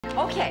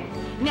Okay,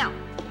 now,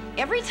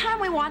 every time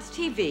we watch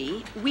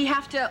TV, we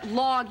have to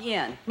log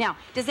in. Now,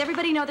 does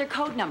everybody know their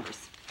code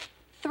numbers?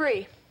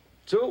 3.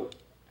 2.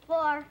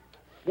 4.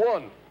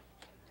 1.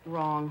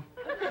 Wrong.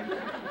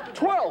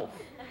 12.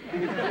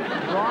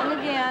 Wrong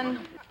again.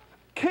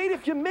 Kate,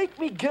 if you make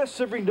me guess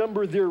every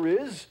number there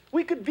is,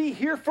 we could be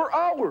here for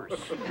hours.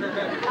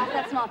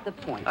 That's not the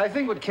point. I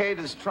think what Kate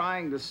is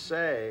trying to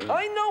say...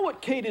 I know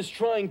what Kate is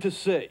trying to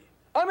say.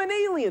 I'm an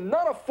alien,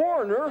 not a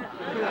foreigner.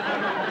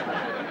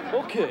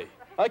 Okay,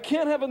 I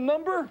can't have a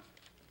number?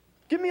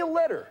 Give me a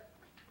letter.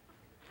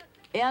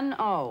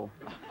 N-O.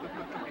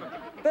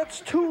 That's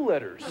 2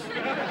 letters.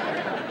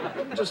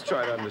 Just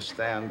try to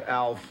understand,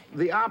 Alf.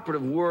 The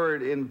operative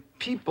word in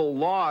people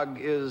log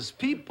is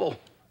people,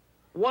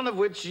 one of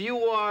which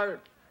you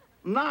are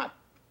not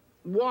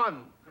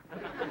one.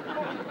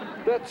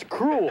 That's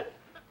cruel.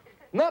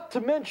 Not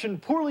to mention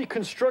poorly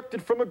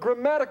constructed from a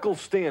grammatical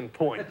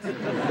standpoint.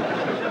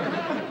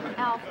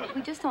 Alf,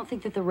 we just don't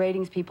think that the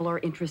ratings people are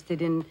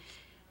interested in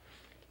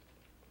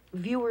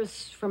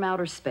viewers from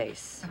outer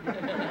space.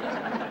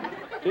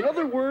 In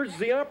other words,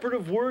 the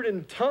operative word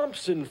in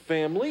Thompson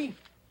family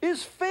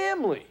is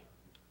family,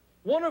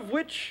 one of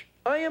which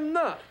I am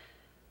not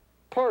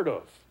part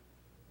of.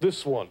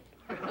 This one.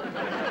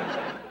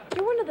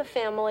 You're one of the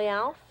family,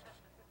 Alf.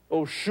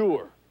 Oh,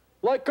 sure.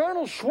 Like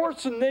Arnold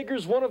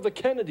Schwarzenegger's one of the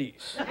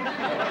Kennedys. Why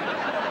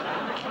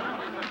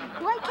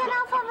can't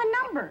Alf have a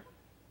number?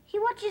 He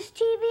watches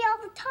TV all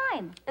the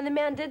time. And the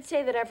man did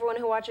say that everyone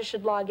who watches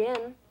should log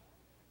in.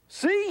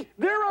 See?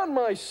 They're on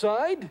my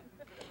side.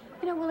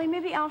 You know, Willie,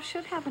 maybe Alf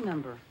should have a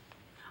number.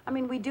 I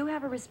mean, we do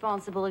have a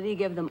responsibility to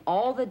give them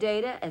all the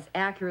data as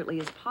accurately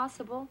as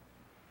possible.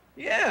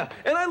 Yeah,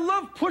 and I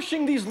love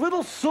pushing these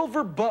little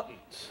silver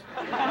buttons.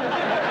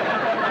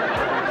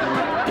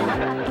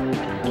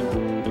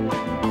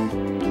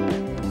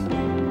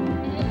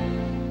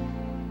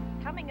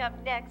 Coming up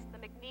next, the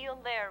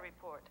McNeil-Lehrer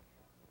report.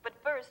 But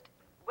first,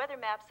 weather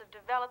maps of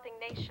developing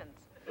nations.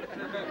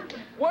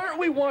 Why aren't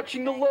we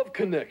watching The Love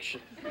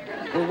Connection?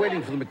 We're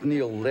waiting for the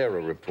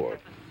McNeil-Lehrer report.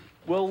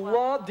 Well,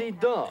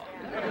 la-di-da.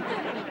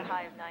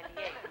 High of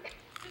 98.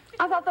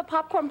 I thought the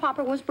popcorn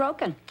popper was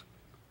broken.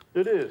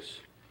 It is.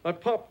 I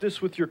popped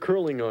this with your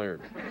curling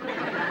iron.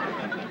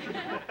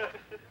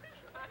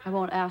 I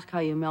won't ask how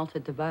you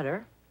melted the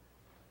butter.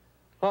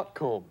 Hot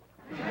comb.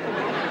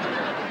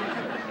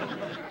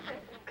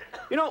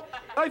 You know,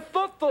 I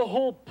thought the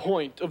whole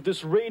point of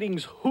this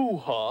ratings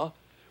hoo-ha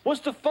was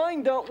to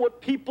find out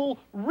what people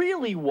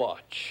really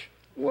watch.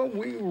 Well,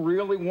 we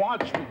really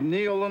watch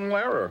McNeil and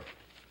Lehrer.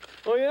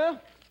 Oh, yeah?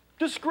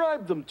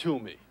 Describe them to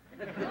me.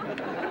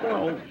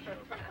 Well,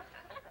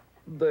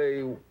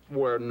 they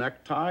wear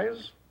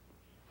neckties,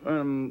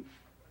 and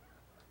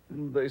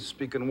they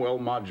speak in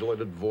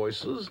well-modulated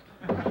voices.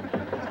 Yo,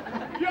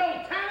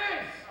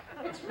 tennis!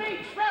 It's me,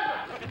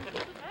 Trevor!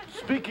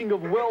 Speaking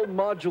of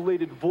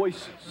well-modulated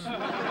voices.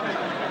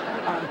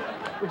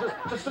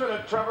 Just a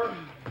minute, Trevor.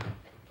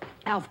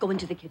 Alf, go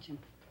into the kitchen.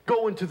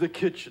 Go into the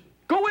kitchen.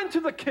 Go into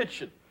the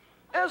kitchen.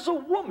 As a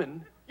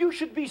woman, you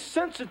should be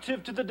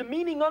sensitive to the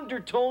demeaning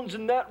undertones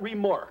in that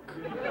remark.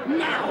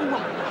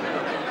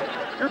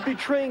 Now! You're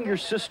betraying your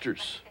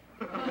sisters.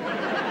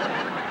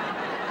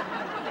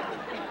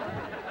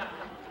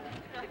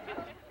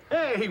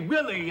 Hey,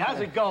 Willie, how's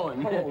it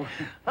going? Oh.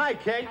 Hi,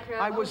 Kate.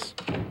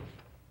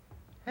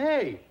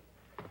 Hey,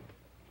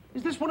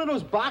 is this one of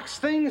those box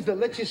things that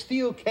lets you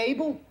steal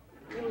cable?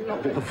 No,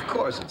 of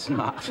course it's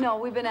not. No,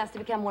 we've been asked to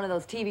become one of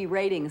those TV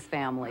ratings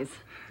families.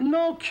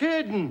 No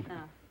kidding.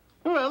 No.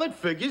 Well, it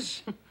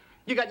figures.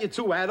 You got your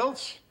 2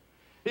 adults.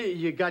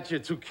 You got your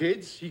 2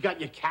 kids. You got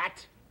your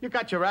cat. You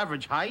got your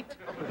average height.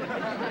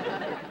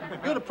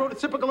 You're the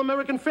prototypical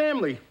American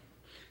family.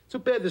 Too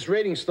bad this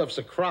rating stuff's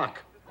a crock.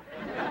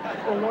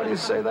 Well, why do you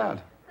say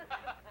that?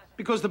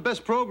 Because the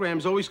best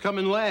programs always come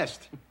in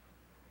last.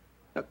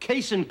 Now,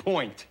 case in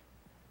point,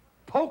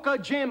 Polka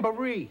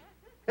Jamboree.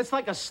 It's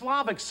like a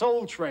Slavic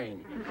soul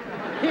train.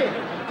 Here,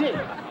 dig.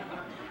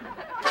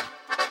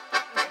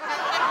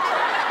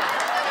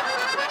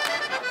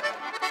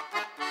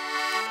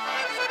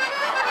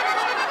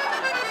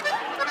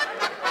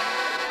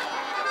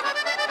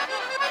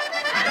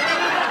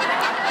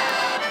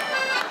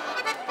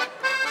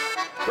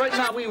 Right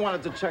now, we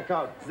wanted to check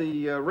out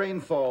the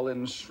rainfall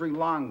in Sri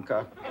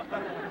Lanka.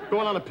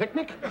 Going on a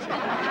picnic?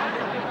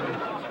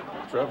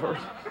 Trevor,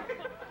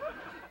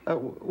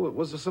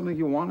 was there something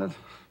you wanted?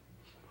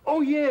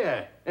 Oh,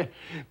 yeah.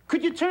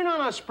 Could you turn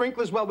on our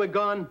sprinklers while we're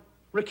gone?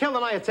 Raquel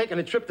and I are taking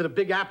a trip to the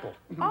Big Apple.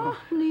 Oh,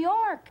 New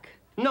York.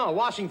 No,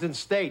 Washington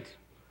State.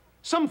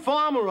 Some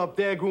farmer up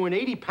there grew an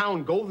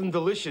 80-pound Golden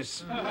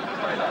Delicious.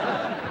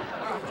 Well,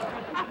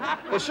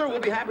 sure, we'll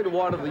be happy to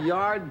water the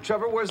yard.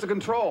 Trevor, where's the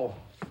control?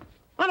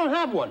 I don't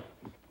have one.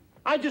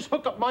 I just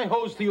hook up my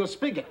hose to your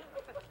spigot.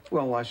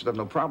 Well, I should have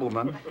no problem,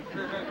 then.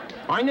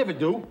 I never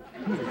do.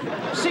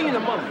 See you in a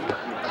month.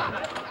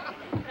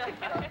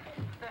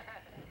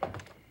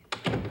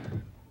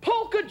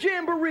 Polka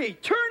Jamboree!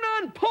 Turn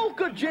on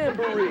Polka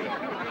Jamboree!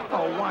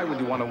 Oh, why would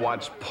you want to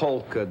watch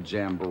Polka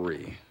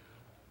Jamboree?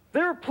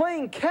 They're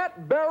playing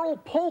cat barrel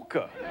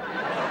polka.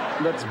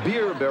 That's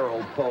beer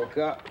barrel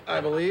polka,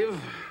 I believe.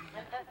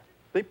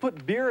 They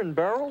put beer in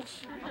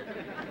barrels?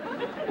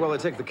 Well, they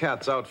take the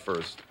cats out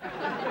first.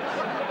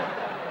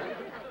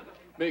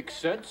 Makes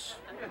sense.